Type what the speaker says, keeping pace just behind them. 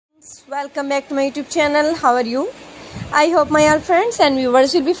Welcome back to my YouTube channel. How are you? I hope my all friends and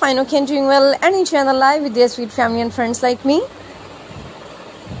viewers will be fine, okay, and doing well and enjoying the life with their sweet family and friends like me.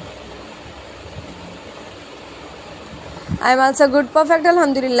 I am also good, perfect,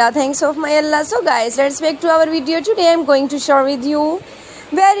 alhamdulillah, thanks of my Allah. So guys, let's back to our video. Today I am going to share with you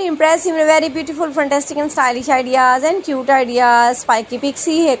very impressive, very beautiful, fantastic and stylish ideas and cute ideas, spiky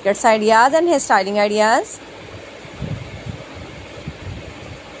pixie haircuts ideas and hairstyling ideas.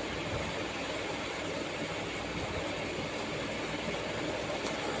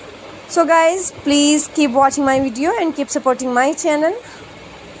 So guys, please keep watching my video and keep supporting my channel.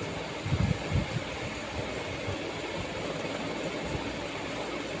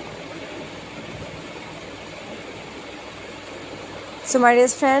 So my dear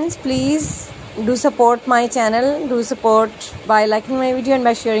friends, please do support my channel. Do support by liking my video and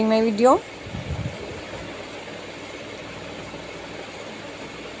by sharing my video.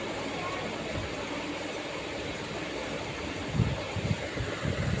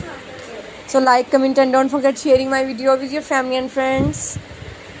 So like, comment and don't forget sharing my video with your family and friends.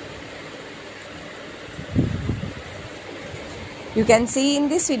 You can see in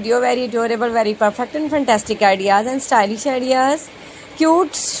this video very adorable, very perfect and fantastic ideas and stylish ideas.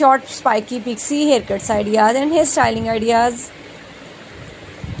 Cute, short, spiky, pixie haircuts ideas and hairstyling ideas.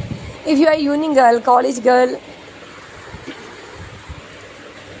 If you are a uni girl, college girl,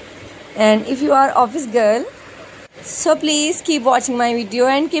 and if you are office girl, so please keep watching my video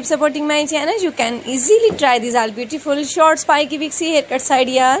and keep supporting my channel. You can easily try these all beautiful short spiky pixie haircuts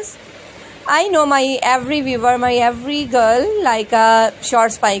ideas. I know my every viewer, my every girl like a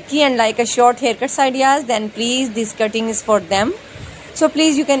short spiky and like a short haircuts ideas. Then please, this cutting is for them. So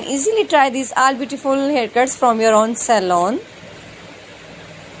please, you can easily try these all beautiful haircuts from your own salon.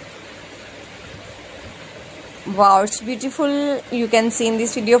 Wow, it's beautiful. You can see in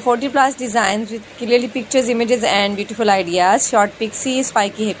this video 40+ designs with clearly pictures, images and beautiful ideas. Short pixie,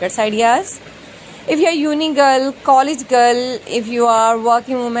 spiky haircuts ideas. If you are uni girl, college girl, if you are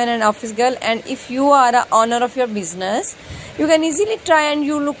working woman and office girl, and if you are an owner of your business, you can easily try and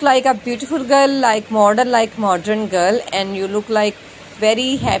you look like a beautiful girl, like modern girl, and you look like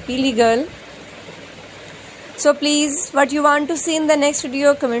very happily girl. So please, what you want to see in the next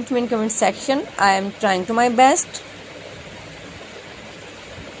video, comment me in comment section. I am trying to my best.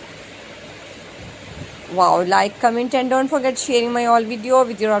 Wow, like, comment and don't forget sharing my all video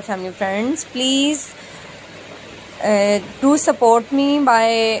with your all family friends. Please do support me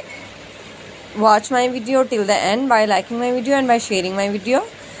by watch my video till the end, by liking my video and by sharing my video,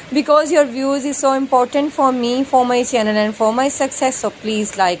 because your views is so important for me, for my channel and for my success. So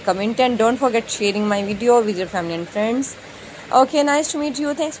please like, comment and don't forget sharing my video with your family and friends. Okay, nice to meet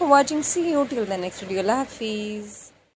you. Thanks for watching. See you till the next video. Allah Hafiz.